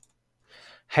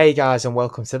Hey guys, and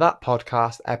welcome to that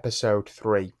podcast, episode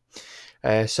 3.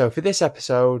 So for this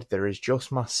episode, there is just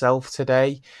myself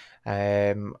today,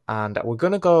 and we're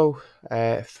going to go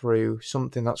through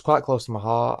something that's quite close to my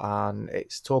heart, and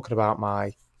it's talking about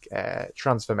my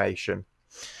transformation.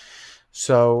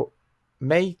 So,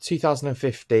 May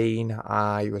 2015,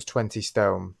 I was 20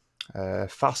 stone.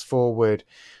 Fast forward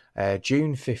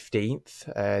June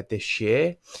 15th this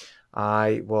year,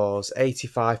 I was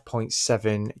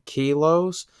 85.7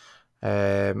 kilos,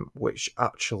 which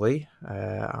actually,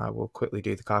 I will quickly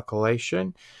do the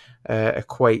calculation,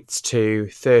 equates to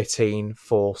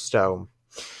 13.4 stone.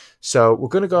 So we're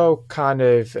going to go kind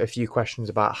of a few questions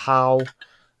about how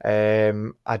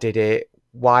I did it,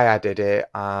 why I did it,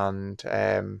 and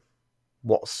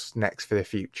what's next for the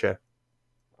future.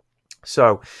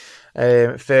 So,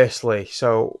 firstly,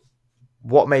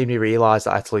 what made me realise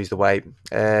that I had to lose the weight?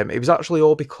 It was actually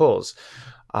all because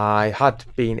I had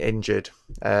been injured.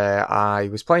 I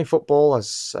was playing football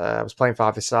as I was playing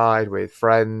five-a-side with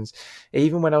friends.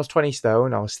 Even when I was 20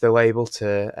 stone, I was still able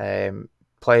to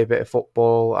play a bit of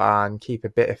football and keep a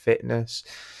bit of fitness.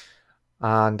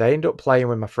 And I ended up playing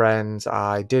with my friends.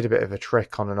 I did a bit of a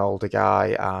trick on an older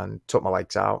guy and took my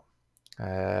legs out.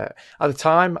 At the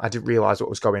time, I didn't realise what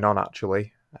was going on.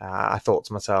 Actually, I thought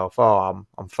to myself, "Oh,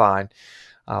 I'm fine.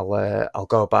 I'll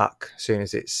go back as soon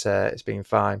as it's been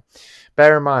fine."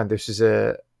 Bear in mind,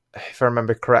 if I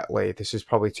remember correctly, this was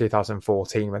probably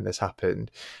 2014 when this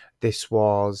happened. This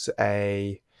was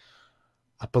I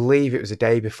believe it was a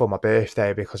day before my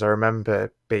birthday because I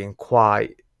remember being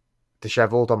quite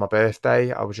dishevelled on my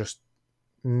birthday. I was just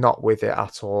not with it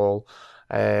at all.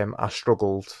 I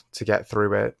struggled to get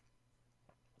through it.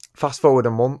 Fast forward a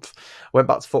month, I went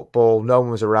back to football. No one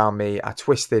was around me. I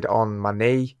twisted on my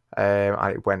knee, and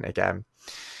it went again.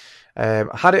 I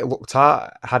had it looked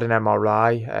at. I had an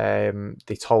MRI.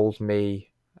 They told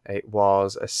me it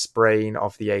was a sprain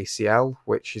of the ACL,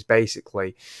 which is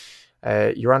basically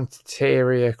your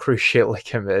anterior cruciate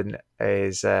ligament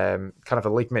is kind of a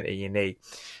ligament in your knee,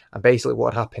 and basically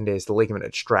what had happened is the ligament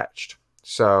had stretched.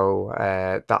 So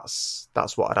that's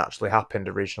what had actually happened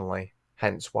originally.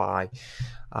 Hence why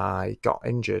I got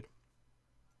injured.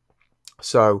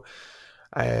 So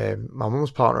my mum's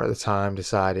partner at the time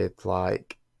decided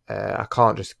I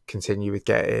can't just continue with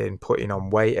putting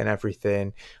on weight and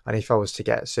everything. And if I was to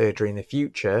get surgery in the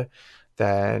future,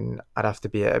 then I'd have to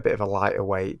be at a bit of a lighter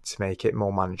weight to make it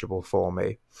more manageable for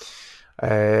me.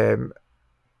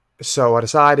 So I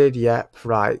decided, yep,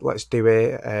 right, let's do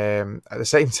it. At the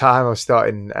same time, I was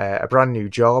starting a brand new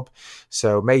job.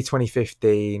 So May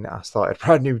 2015, I started a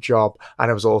brand new job,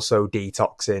 and I was also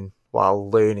detoxing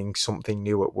while learning something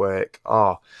new at work.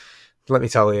 Oh, let me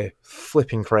tell you,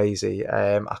 flipping crazy.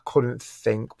 I couldn't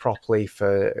think properly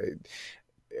for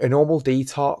a normal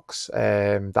detox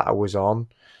that I was on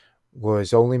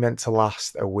was only meant to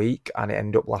last a week, and it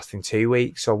ended up lasting 2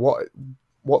 weeks. So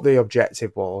what the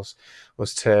objective was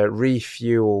to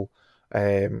refuel,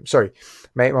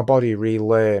 make my body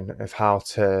relearn of how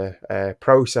to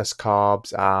process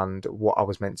carbs and what I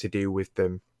was meant to do with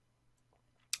them.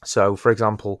 So, for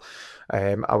example,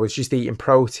 I was just eating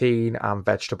protein and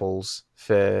vegetables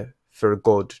for a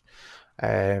good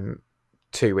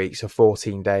 2 weeks or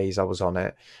 14 days. I was on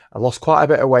it. I lost quite a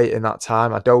bit of weight in that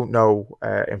time. I don't know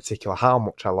in particular how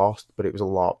much I lost, but it was a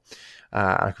lot.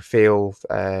 I could feel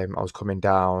I was coming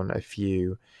down a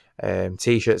few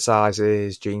t-shirt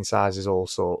sizes, jean sizes, all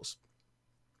sorts.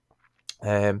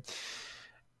 Um,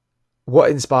 what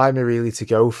inspired me really to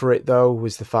go for it though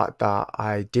was the fact that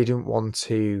I didn't want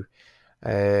to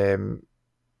um,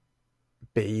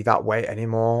 be that weight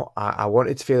anymore. I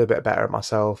wanted to feel a bit better at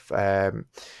myself.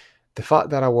 The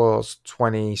fact that I was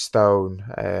 20 stone,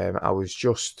 I was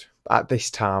just at this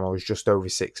time I was just over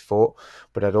 6 foot,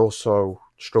 but I'd also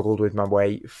struggled with my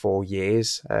weight for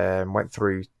years. Went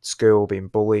through school being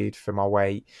bullied for my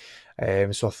weight.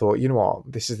 So I thought, you know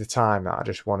what, this is the time that I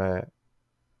just want to.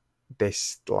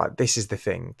 This is the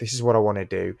thing. This is what I want to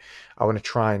do. I want to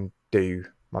try and do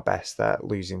my best at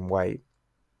losing weight.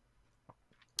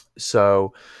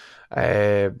 So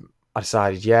I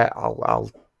decided, yeah,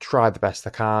 I'll try the best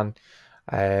I can.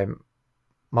 Um,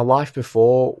 my life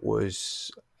before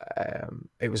was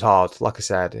it was hard. Like I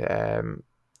said,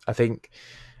 I think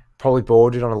probably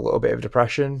bordered on a little bit of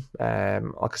depression.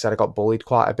 Like I said, I got bullied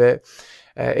quite a bit.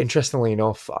 Interestingly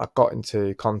enough, I got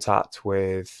into contact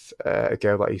with a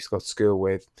girl that I used to go to school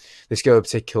with. This girl in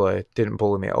particular didn't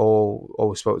bully me at all,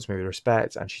 always spoke to me with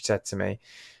respect, and she said to me,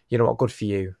 "You know what, good for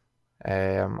you.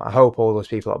 I hope all those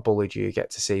people that bullied you get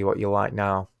to see what you're like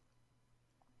now."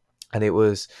 And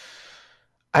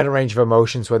I had a range of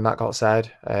emotions when that got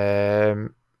said.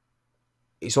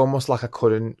 it's almost like I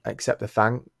couldn't accept the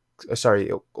thanks.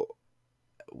 Sorry,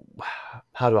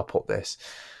 how do I put this?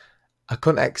 I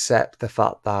couldn't accept the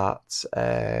fact that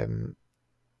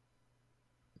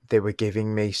they were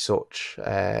giving me such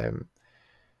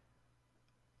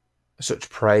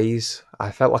praise.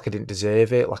 I felt like I didn't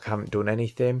deserve it, like I haven't done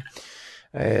anything.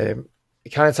 It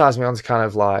kind of ties me on to kind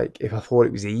of like if I thought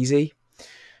it was easy.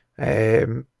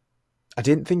 I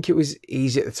didn't think it was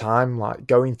easy at the time. Like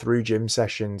going through gym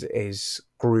sessions is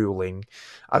grueling.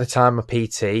 At the time, my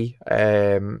PT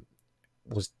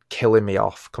was killing me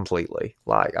off completely.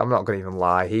 Like I'm not going to even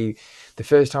lie. The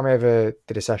first time I ever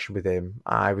did a session with him,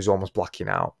 I was almost blacking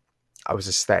out. I was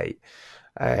a state.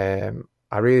 I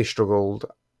really struggled.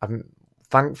 I've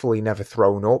thankfully never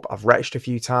thrown up. I've retched a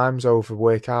few times over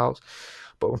workouts,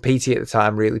 but my PT at the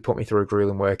time really put me through a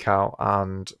grueling workout,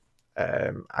 and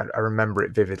I remember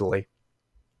it vividly.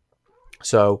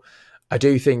 So I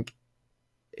do think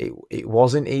it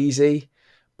wasn't easy,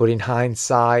 but in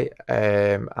hindsight,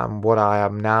 and what I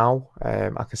am now,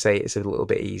 I can say it's a little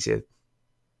bit easier.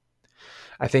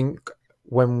 I think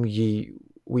when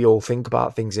we all think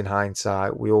about things in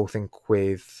hindsight, we all think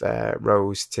with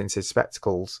rose tinted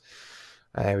spectacles.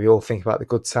 We all think about the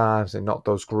good times and not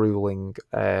those grueling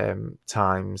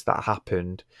times that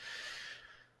happened.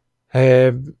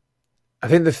 I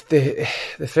think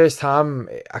the first time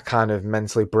I kind of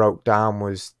mentally broke down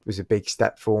was a big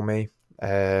step for me.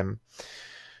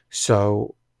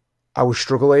 So I was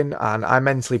struggling and I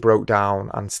mentally broke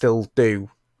down and still do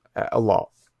a lot.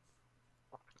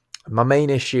 My main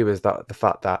issue is that the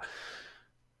fact that,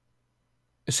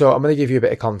 so I'm going to give you a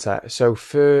bit of context. So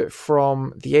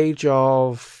from the age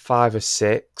of 5 or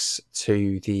 6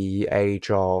 to the age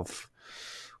of,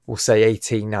 we'll say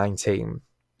 18, 19,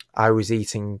 I was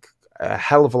eating a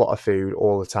hell of a lot of food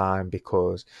all the time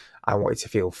because I wanted to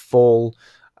feel full,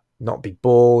 not be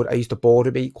bored. I used to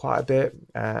boredom eat quite a bit,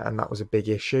 and that was a big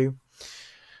issue.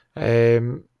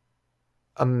 And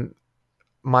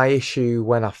my issue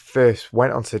when I first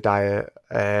went onto the diet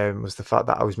was the fact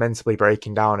that I was mentally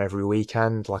breaking down every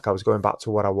weekend, like I was going back to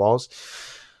what I was.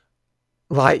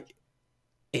 Like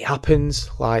it happens,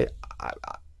 like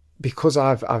because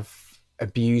I've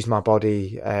abused my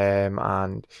body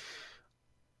and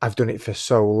I've done it for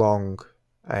so long.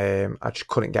 I just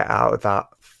couldn't get out of that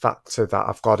factor that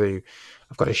I've got to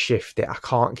shift it. I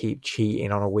can't keep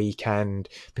cheating on a weekend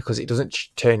because it doesn't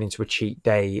turn into a cheat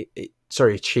day.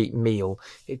 A cheat meal.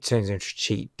 It turns into a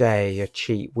cheat day, a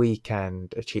cheat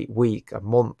weekend, a cheat week, a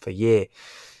month, a year.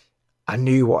 I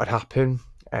knew what had happened.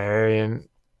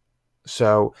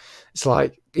 So it's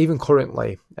like, even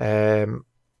currently,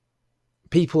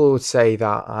 people would say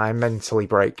that I mentally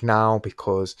break now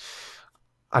because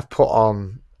I've put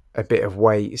on a bit of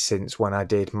weight since when I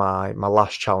did my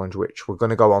last challenge, which we're going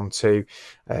to go on to,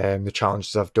 the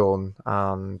challenges I've done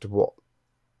and what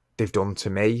they've done to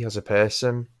me as a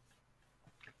person.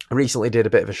 I recently did a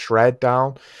bit of a shred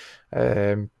down,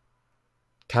 kind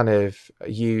of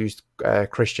used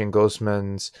Christian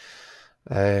Guzman's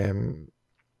kind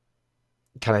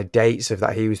of dates of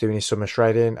that he was doing his summer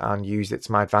shredding and used it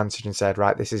to my advantage and said,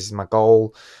 right, this is my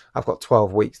goal. I've got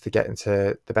 12 weeks to get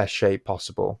into the best shape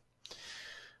possible.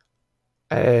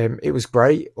 It was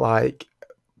great, like,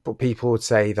 but people would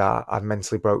say that I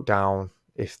mentally broke down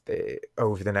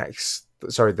over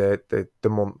the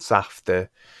months after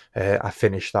I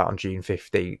finished that on June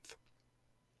 15th.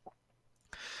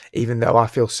 Even though I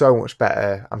feel so much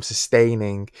better, I'm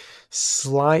sustaining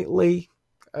slightly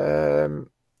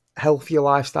healthier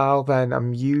lifestyle than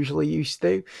I'm usually used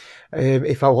to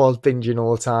if I was binging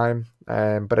all the time.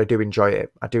 But I do enjoy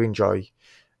it. I do enjoy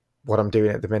what I'm doing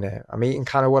at the minute. I'm eating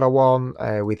kind of what I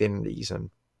want within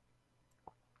reason.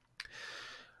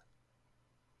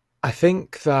 I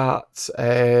think that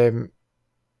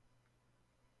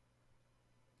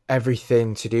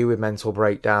everything to do with mental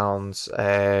breakdowns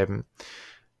have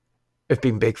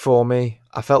been big for me.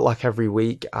 I felt like every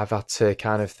week I've had to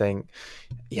kind of think,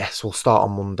 yes, we'll start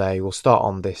on Monday, we'll start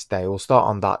on this day, we'll start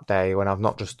on that day, when I've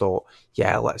not just thought,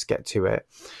 yeah, let's get to it.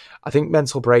 I think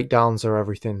mental breakdowns are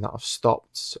everything that have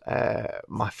stopped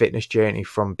my fitness journey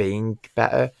from being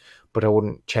better, but I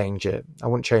wouldn't change it. I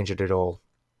wouldn't change it at all.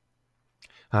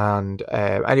 And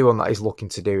anyone that is looking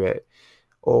to do it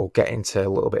or get into a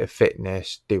little bit of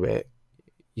fitness, do it.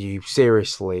 You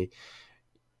seriously,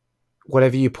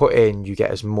 whatever you put in, you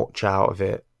get as much out of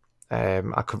it.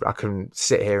 I can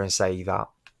sit here and say that.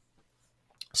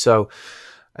 So,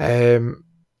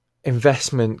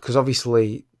 investment, because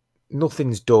obviously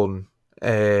nothing's done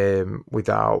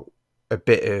without a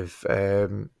bit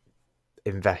of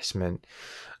investment.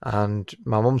 And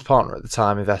my mum's partner at the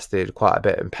time invested quite a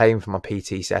bit in paying for my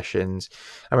PT sessions.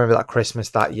 I remember that Christmas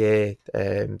that year,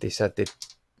 they said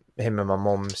him and my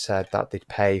mum said that they'd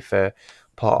pay for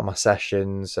part of my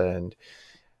sessions, and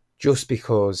just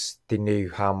because they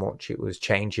knew how much it was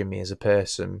changing me as a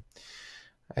person.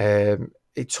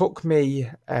 It took me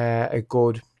a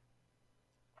good,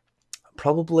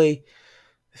 probably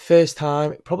the first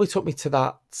time, it probably took me to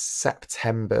that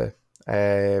September.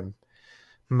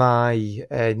 My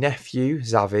nephew,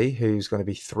 Xavi, who's going to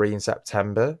be 3 in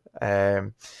September,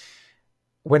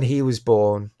 when he was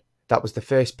born, that was the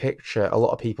first picture a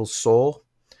lot of people saw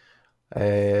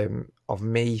of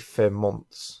me for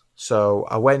months. So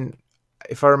I went,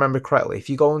 if I remember correctly, if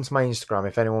you go onto my Instagram,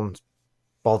 if anyone's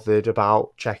bothered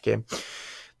about checking,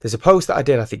 there's a post that I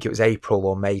did, I think it was April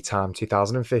or May time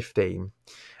 2015,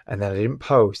 and then I didn't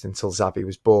post until Xavi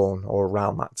was born or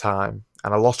around that time,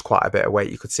 and I lost quite a bit of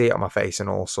weight. You could see it on my face and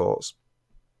all sorts.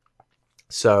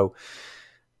 So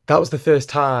that was the first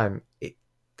time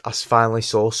I finally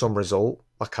saw some result.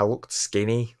 Like, I looked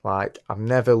skinny. Like, I've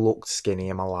never looked skinny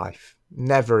in my life.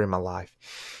 Never in my life.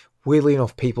 Weirdly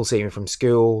enough, people see me from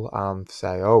school and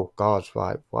say, "Oh God,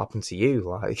 like, what happened to you?"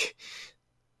 Like,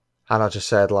 and I just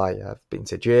said, like, I've been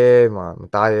to gym, like, my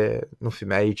diet, nothing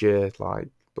major, like,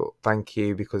 but thank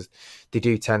you, because they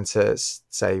do tend to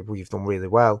say, "Well, you've done really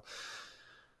well."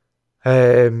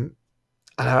 And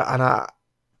I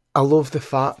love the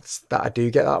fact that I do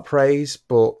get that praise,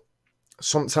 but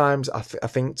sometimes I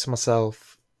think to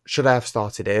myself, should I have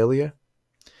started earlier?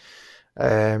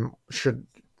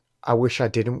 I wish I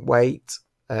didn't wait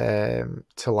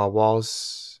till I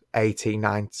was 18,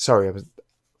 19. Sorry, I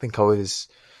think I was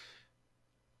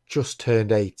just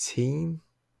turned 18. It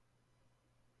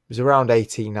was around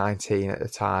 18, 19 at the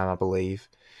time, I believe.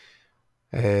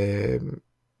 But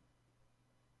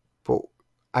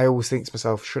I always think to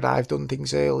myself, should I have done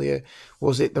things earlier?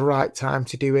 Was it the right time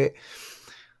to do it?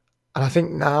 And I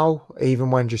think now,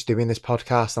 even when just doing this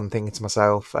podcast, I'm thinking to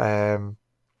myself, I'm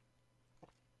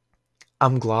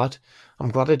glad.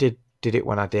 I'm glad I did it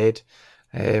when I did,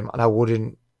 and I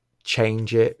wouldn't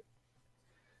change it.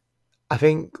 I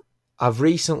think I've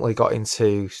recently got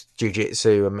into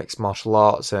jiu-jitsu and mixed martial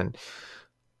arts, and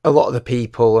a lot of the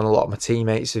people and a lot of my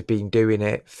teammates have been doing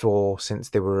it since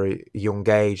they were a young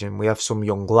age, and we have some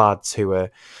young lads who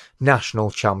are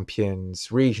national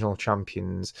champions, regional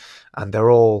champions, and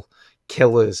they're all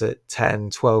killers at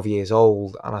 10, 12 years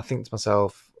old. And I think to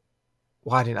myself,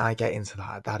 why didn't I get into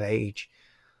that at that age?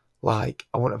 Like,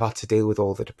 I wouldn't have had to deal with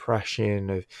all the depression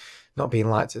of not being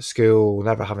liked at school,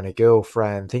 never having a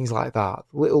girlfriend, things like that.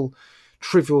 Little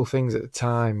trivial things at the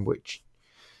time, which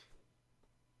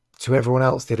to everyone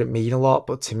else didn't mean a lot,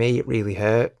 but to me it really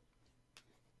hurt.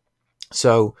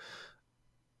 So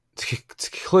to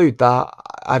conclude that,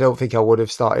 I don't think I would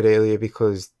have started earlier,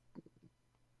 because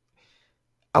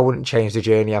I wouldn't change the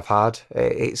journey I've had.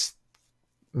 It's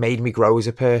made me grow as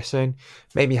a person,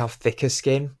 made me have thicker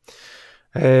skin.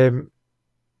 And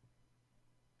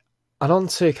on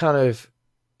to kind of,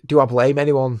 do I blame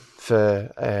anyone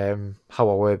for how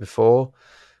I were before?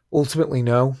 Ultimately,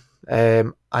 no.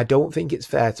 I don't think it's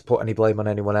fair to put any blame on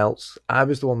anyone else. I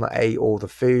was the one that ate all the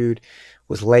food,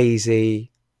 was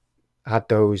lazy, had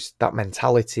that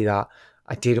mentality that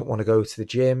I didn't want to go to the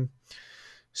gym.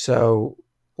 So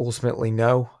ultimately,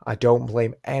 no, I don't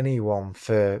blame anyone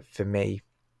for me.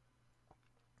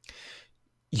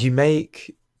 You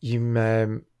make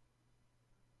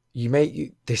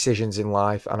decisions in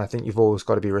life, and I think you've always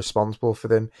got to be responsible for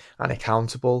them and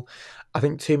accountable. I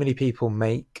think too many people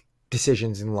make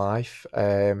decisions in life,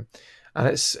 and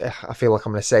I feel like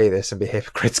I'm going to say this and be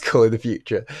hypocritical in the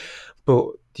future, but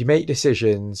you make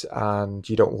decisions and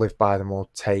you don't live by them or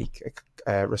take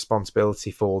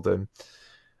responsibility for them.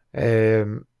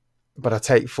 But I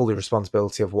take fully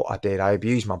responsibility of what I did. I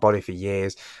abused my body for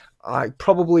years. I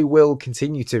probably will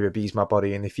continue to abuse my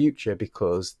body in the future,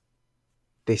 because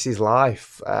this is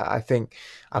life. I think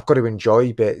I've got to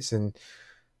enjoy bits, and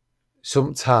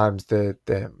sometimes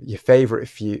your favourite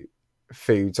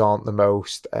foods aren't the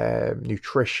most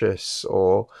nutritious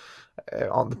or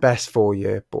aren't the best for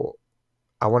you, but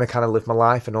I want to kind of live my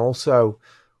life and also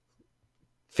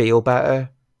feel better.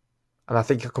 And I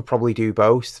think I could probably do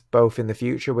both in the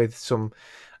future, with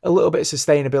a little bit of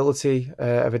sustainability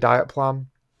of a diet plan.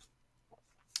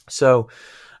 So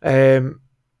the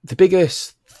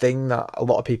biggest thing that a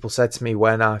lot of people said to me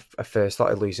when I first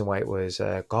started losing weight was,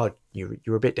 God,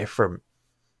 you're a bit different.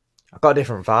 I've got a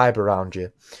different vibe around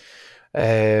you.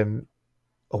 A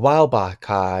while back,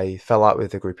 I fell out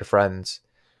with a group of friends.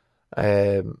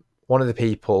 one of the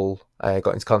people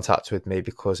got into contact with me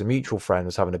because a mutual friend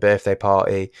was having a birthday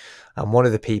party, and one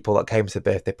of the people that came to the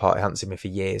birthday party hadn't seen me for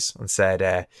years and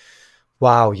said,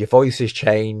 wow, your voice has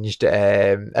changed,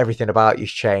 everything about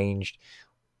you's changed.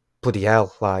 Bloody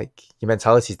hell, like, your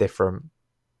mentality's different.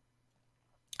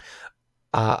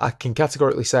 I can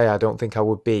categorically say I don't think I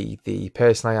would be the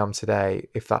person I am today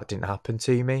if that didn't happen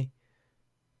to me.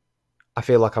 I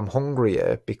feel like I'm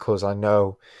hungrier because I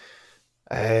know.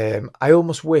 I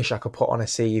almost wish I could put on a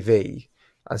CV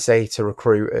and say to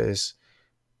recruiters,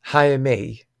 hire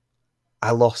me.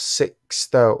 I lost 6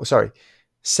 stone. Sorry,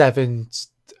 seven,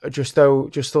 just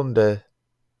under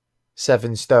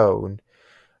 7 stone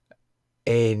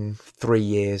in 3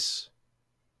 years.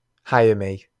 Hire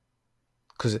me,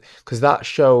 because that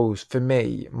shows for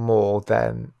me more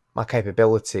than my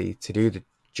capability to do the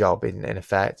job. In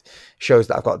effect, shows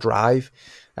that I've got drive,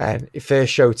 and it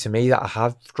first showed to me that I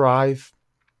have drive.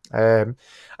 I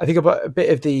think about a bit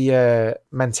of the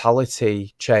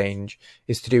mentality change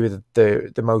is to do with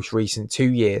the most recent 2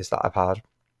 years that I've had.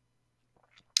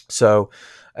 So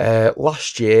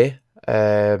last year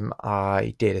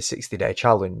I did a 60-day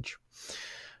challenge.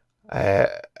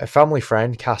 A family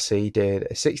friend, Cassie, did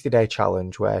a 60-day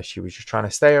challenge where she was just trying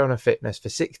to stay on her fitness for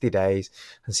 60 days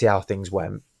and see how things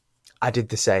went. I did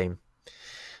the same.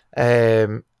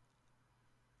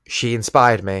 She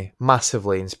inspired me,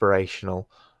 massively inspirational.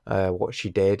 What she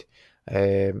did.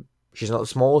 She's not the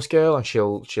smallest girl, and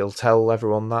she'll tell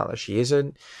everyone that she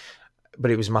isn't. But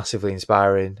it was massively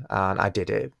inspiring, and I did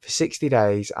it for 60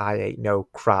 days. I ate no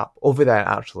crap. Other than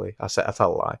actually, I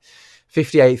tell a lie.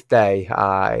 58th day,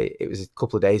 it was a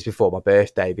couple of days before my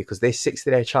birthday because this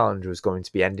 60-day challenge was going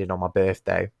to be ending on my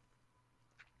birthday,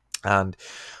 and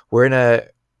we're in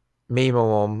me, my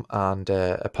mum, and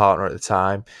a partner at the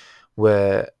time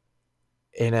were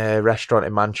in a restaurant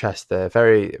in Manchester,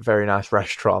 very, very nice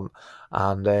restaurant,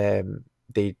 and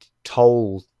they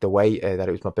told the waiter that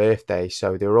it was my birthday,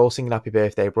 so they were all singing happy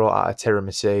birthday, brought out a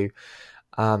tiramisu,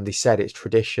 and they said it's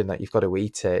tradition that you've got to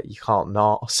eat it, you can't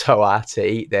not. So I had to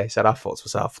eat this, and I thought to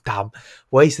myself, damn,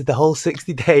 wasted the whole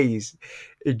 60 days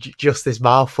in just this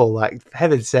mouthful, like, for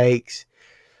heaven's sakes.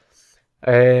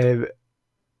 But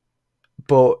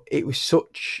it was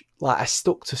such, like, I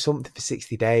stuck to something for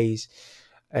 60 days.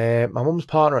 My mum's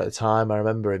partner at the time, I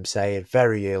remember him saying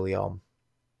very early on,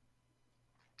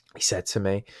 he said to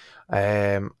me,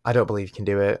 I don't believe you can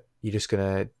do it. You're just going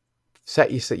to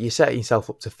you're setting yourself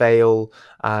up to fail.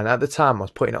 And at the time, I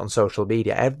was putting it on social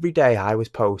media. Every day I was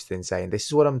posting saying, this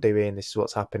is what I'm doing, this is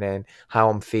what's happening, how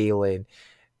I'm feeling,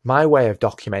 my way of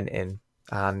documenting.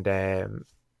 And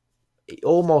it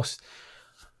almost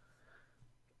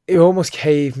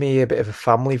gave me a bit of a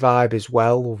family vibe as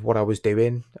well of what I was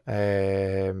doing.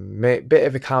 A bit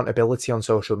of accountability on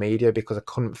social media because I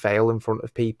couldn't fail in front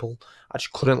of people. I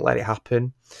just couldn't let it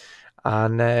happen.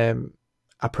 And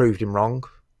I proved him wrong.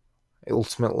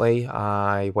 Ultimately,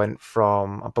 I went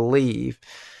from, I believe,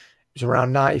 it was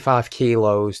around 95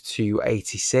 kilos to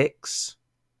 86.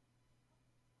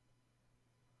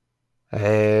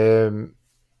 And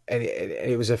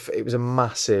it was a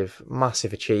massive,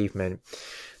 massive achievement.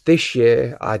 This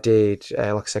year, I did,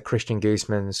 like I said, Christian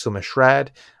Guzman's Summer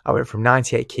Shred. I went from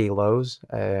 98 kilos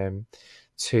to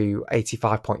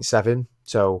 85.7.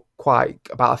 So quite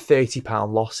about a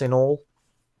 £30 loss in all.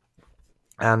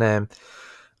 And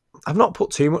I've not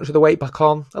put too much of the weight back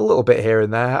on, a little bit here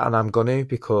and there, and I'm going to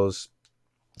because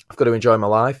I've got to enjoy my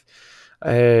life.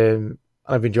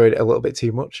 I've enjoyed it a little bit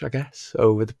too much, I guess,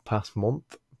 over the past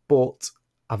month, but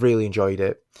I've really enjoyed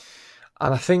it.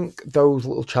 And I think those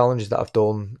little challenges that I've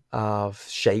done have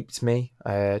shaped me,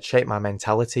 shaped my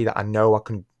mentality that I know I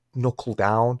can knuckle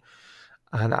down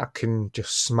and I can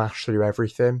just smash through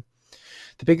everything.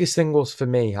 The biggest thing was for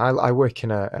me, I work in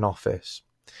an office.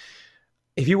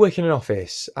 If you work in an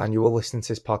office and you will listen to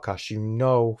this podcast, you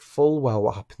know full well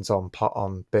what happens on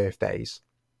birthdays.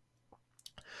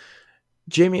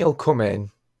 Jimmy will come in.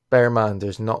 Bear in mind,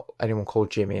 there's not anyone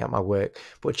called Jimmy at my work,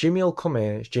 but Jimmy will come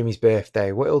in. It's Jimmy's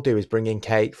birthday. What he'll do is bring in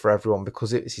cake for everyone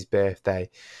because it's his birthday.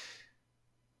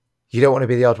 You don't want to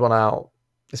be the odd one out,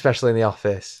 especially in the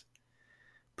office.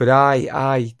 But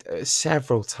I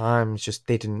several times just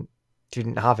didn't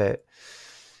have it,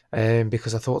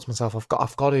 because I thought to myself,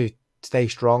 I've got to stay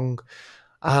strong,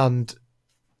 and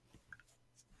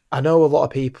I know a lot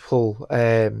of people,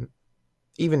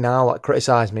 even now, like,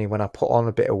 criticize me when I put on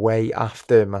a bit of weight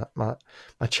after my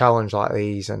challenge like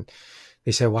these, and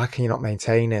they say, why can you not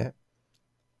maintain it?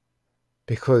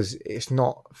 Because it's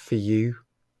not for you,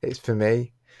 it's for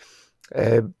me.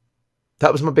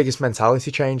 That was my biggest mentality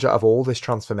change out of all this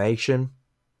transformation.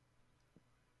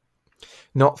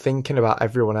 not thinking about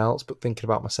everyone else, but thinking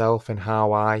about myself and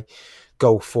how I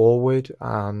go forward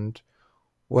and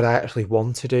what I actually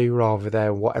want to do rather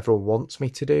than what everyone wants me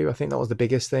to do. I think that was the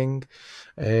biggest thing.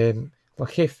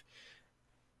 Like if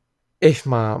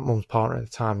my mum's partner at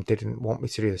the time didn't want me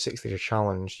to do the 60-day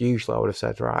challenge, usually I would have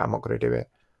said, right, I'm not going to do it.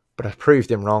 But I proved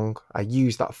him wrong. I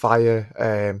used that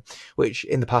fire, which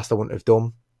in the past I wouldn't have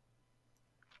done.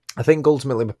 I think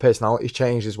ultimately my personality's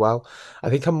changed as well. I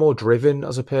think I'm more driven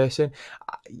as a person.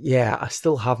 Yeah, I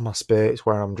still have my spurts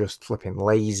where I'm just flipping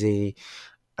lazy.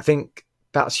 I think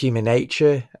that's human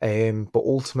nature, but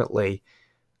ultimately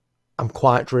I'm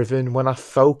quite driven. When I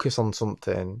focus on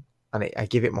something and I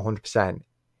give it my 100%,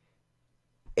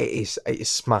 it's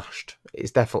smashed.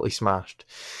 It's definitely smashed.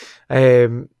 I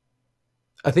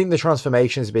think the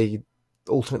transformation has been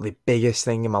ultimately biggest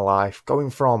thing in my life. Going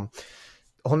from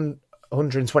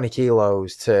 120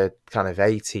 kilos to kind of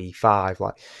 85,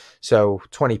 like so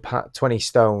 20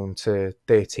 stone to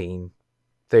 13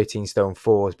 stone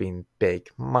 4 has been big,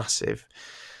 massive.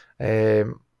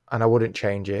 And I wouldn't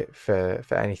change it for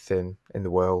anything in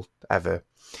the world ever.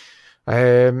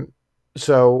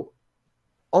 So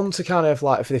on to kind of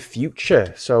like for the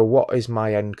future. So what is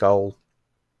my end goal?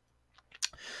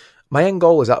 My end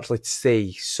goal is actually to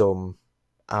see some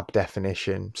ab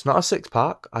definition. It's not a six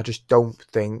pack. I just don't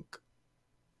think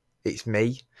it's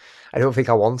me. I don't think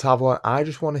I want to have one. I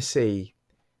just want to see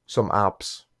some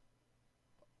abs.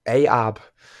 A ab,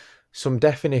 some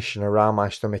definition around my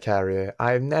stomach area.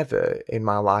 I've never in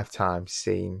my lifetime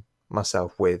seen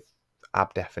myself with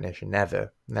ab definition.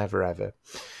 Never, never, ever.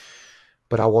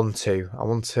 But I want to. I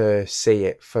want to see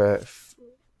it for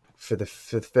the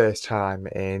first time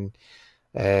in.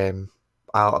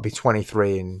 I'll be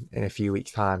 23 in a few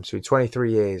weeks' time. So in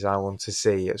 23 years, I want to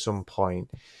see at some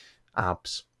point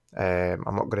abs. I'm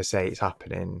not going to say it's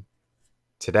happening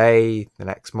today, the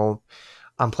next month.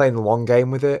 I'm playing the long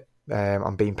game with it.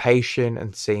 I'm being patient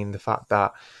and seeing the fact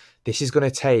that this is going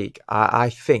to take, I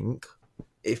think,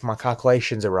 if my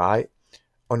calculations are right,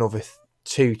 another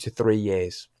 2 to 3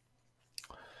 years.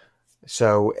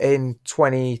 So in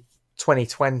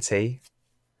 2020,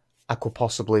 I could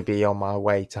possibly be on my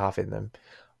way to having them.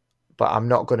 But I'm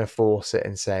not going to force it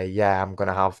and say, yeah, I'm going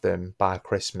to have them by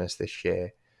Christmas this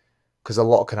year. Because a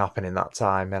lot can happen in that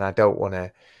time. And I don't want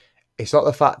to, it's not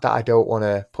the fact that I don't want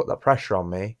to put that pressure on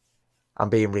me. I'm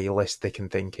being realistic and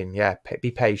thinking, yeah,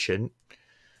 be patient.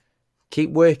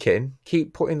 Keep working.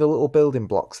 Keep putting the little building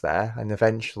blocks there. And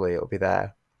eventually it'll be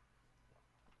there.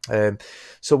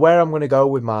 So where I'm going to go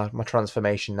with my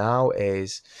transformation now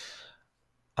is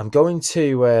I'm going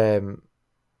to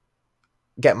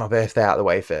get my birthday out of the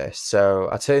way first. So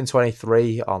I turned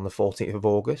 23 on the 14th of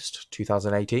August,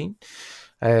 2018.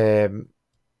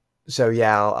 So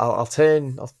yeah, I'll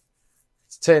turn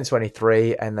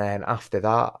 23, and then after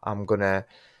that, I'm gonna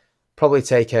probably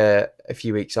take a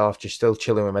few weeks off, just still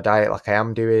chilling with my diet like I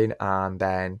am doing, and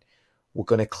then we're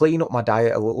gonna clean up my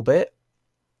diet a little bit.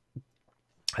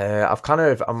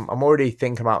 I'm already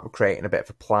thinking about creating a bit of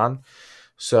a plan.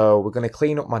 So we're gonna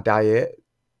clean up my diet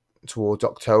towards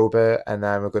October, and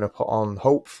then we're going to put on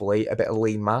hopefully a bit of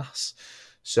lean mass.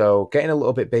 So getting a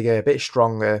little bit bigger, a bit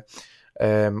stronger.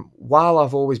 While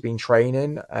I've always been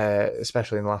training,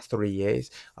 especially in the last 3 years,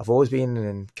 I've always been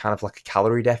in kind of like a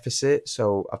calorie deficit.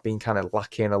 So I've been kind of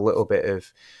lacking a little bit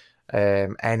of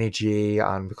energy,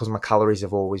 and because my calories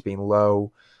have always been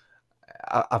low,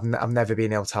 I've never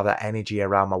been able to have that energy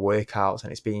around my workouts,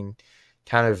 and it's been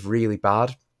kind of really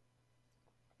bad.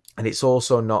 And it's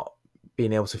also not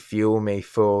being able to fuel me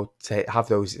to have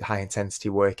those high intensity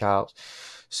workouts.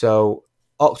 So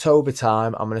October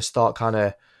time, I'm going to start kind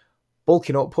of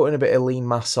bulking up, putting a bit of lean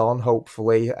mass on,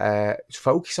 hopefully.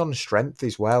 Focus on strength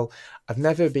as well. I've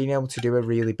never been able to do a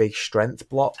really big strength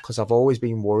block because I've always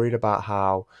been worried about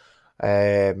how,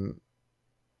 like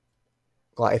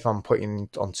if I'm putting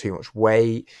on too much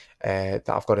weight, that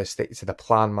I've got to stick to the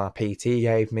plan my PT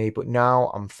gave me. But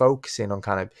now I'm focusing on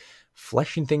kind of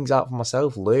fleshing things out for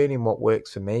myself, learning what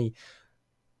works for me.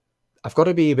 I've got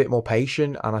to be a bit more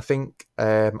patient, and I think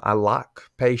I lack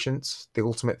patience, the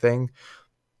ultimate thing.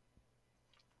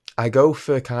 I go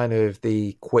for kind of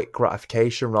the quick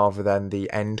gratification rather than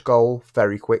the end goal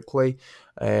very quickly.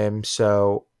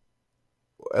 So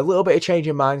a little bit of change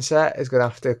in mindset is going to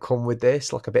have to come with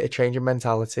this, like a bit of change in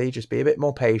mentality, just be a bit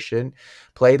more patient,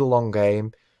 play the long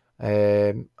game,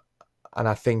 and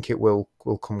I think it will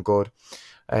come good.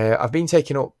 I've been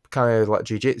taking up kind of like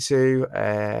jiu-jitsu.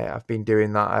 I've been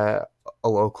doing that at a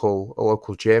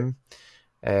local gym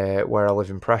where I live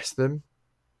in Preston,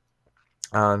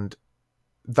 and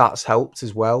that's helped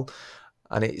as well.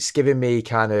 and it's given me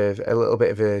kind of a little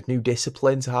bit of a new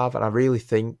discipline to have. And I really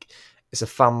think it's a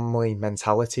family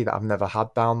mentality that I've never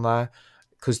had down there,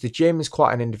 because the gym is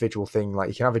quite an individual thing. Like,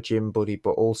 you can have a gym buddy,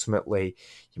 but ultimately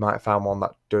you might find one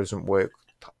that doesn't work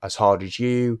as hard as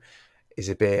you, is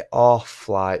a bit off,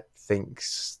 like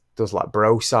does like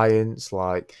bro science,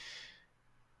 like,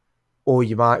 or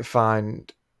you might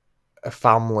find a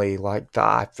family like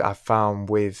that I've found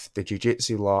with the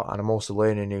jiu-jitsu lot, and I'm also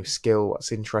learning a new skill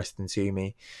that's interesting to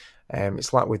me.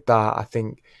 It's like with that, I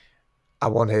think I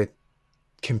want to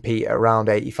compete at around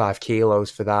 85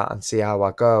 kilos for that and see how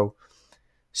I go.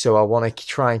 So I want to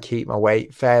try and keep my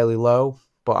weight fairly low,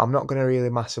 but I'm not going to really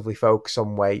massively focus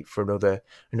on weight for another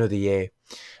year.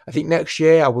 I think next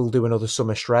year I will do another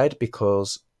summer shred,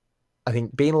 because I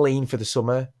think being lean for the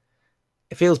summer,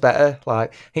 it feels better.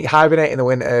 Like, I think hibernate in the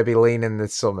winter, be lean in the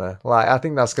summer. Like, I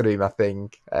think that's going to be my thing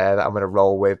that I'm going to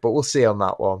roll with, but we'll see on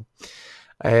that one.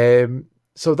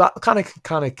 So that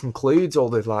kind of concludes all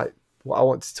the, like, what I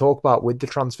want to talk about with the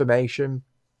transformation.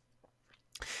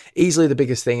 Easily the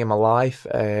biggest thing in my life,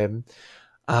 and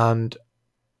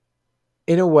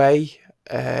in a way,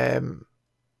 I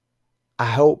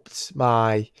hoped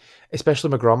especially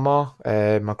my grandma.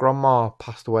 My grandma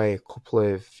passed away a couple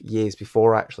of years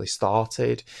before I actually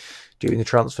started doing the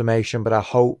transformation, but I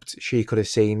hoped she could have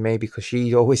seen me, because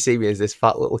she'd always see me as this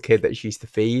fat little kid that she used to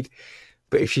feed.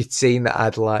 But if she'd seen that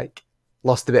I'd like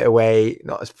lost a bit of weight,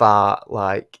 not as fat,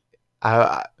 like,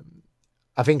 I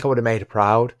think I would have made her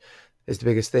proud, is the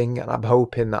biggest thing, and I'm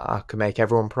hoping that I can make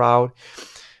everyone proud.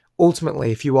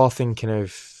 Ultimately, if you are thinking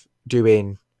of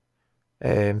doing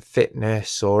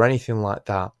fitness or anything like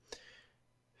that,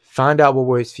 find out what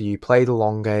works for you. Play the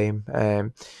long game.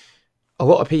 A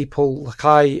lot of people, like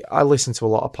I listen to a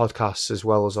lot of podcasts, as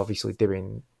well as obviously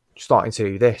starting to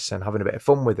do this and having a bit of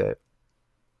fun with it.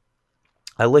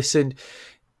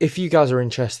 If you guys are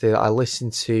interested, I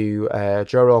listened to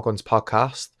Joe Rogan's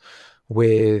podcast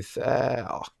with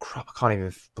oh crap, I can't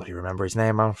even bloody remember his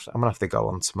name. I'm gonna have to go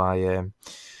onto my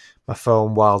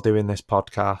phone while doing this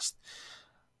podcast.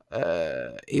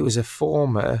 He was a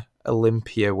former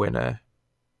Olympia winner,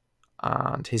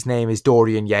 and his name is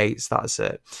Dorian Yates. That's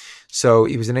it. So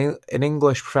he was an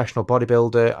English professional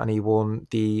bodybuilder, and he won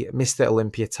the Mr.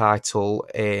 Olympia title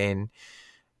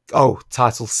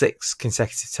title 6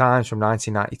 consecutive times from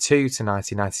 1992 to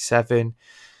 1997.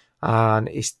 And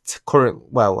he's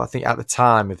I think at the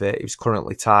time of it, he was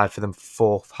currently tied for the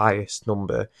 4th highest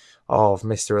number of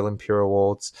Mr. Olympia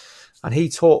awards. And he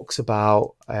talks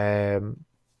about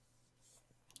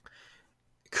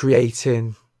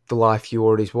creating the life you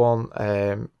already want,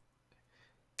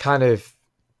 kind of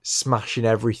smashing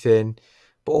everything,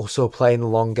 but also playing the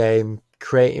long game,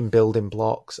 creating building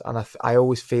blocks. And I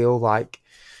always feel like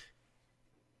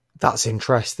that's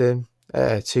interesting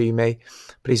to me.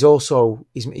 But he's also,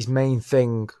 his main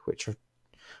thing, which I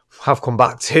have come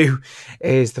back to,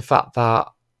 is the fact that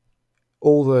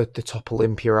all the top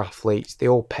Olympia athletes, they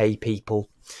all pay people,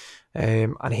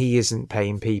 and he isn't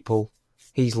paying people.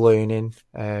 He's learning,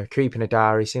 keeping a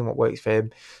diary, seeing what works for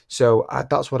him. So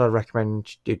that's what I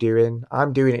recommend you doing.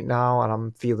 I'm doing it now, and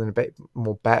I'm feeling a bit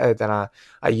more better than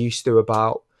I used to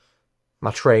about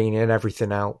my training and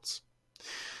everything else.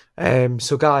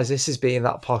 So guys, this has been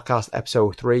that podcast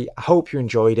episode 3. I hope you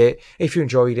enjoyed it. If you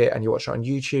enjoyed it and you watch it on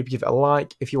YouTube, give it a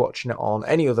like. If you're watching it on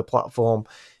any other platform,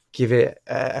 give it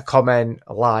a comment,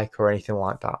 a like, or anything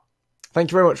like that. Thank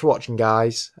you very much for watching,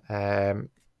 guys.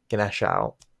 Ganesh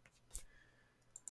out.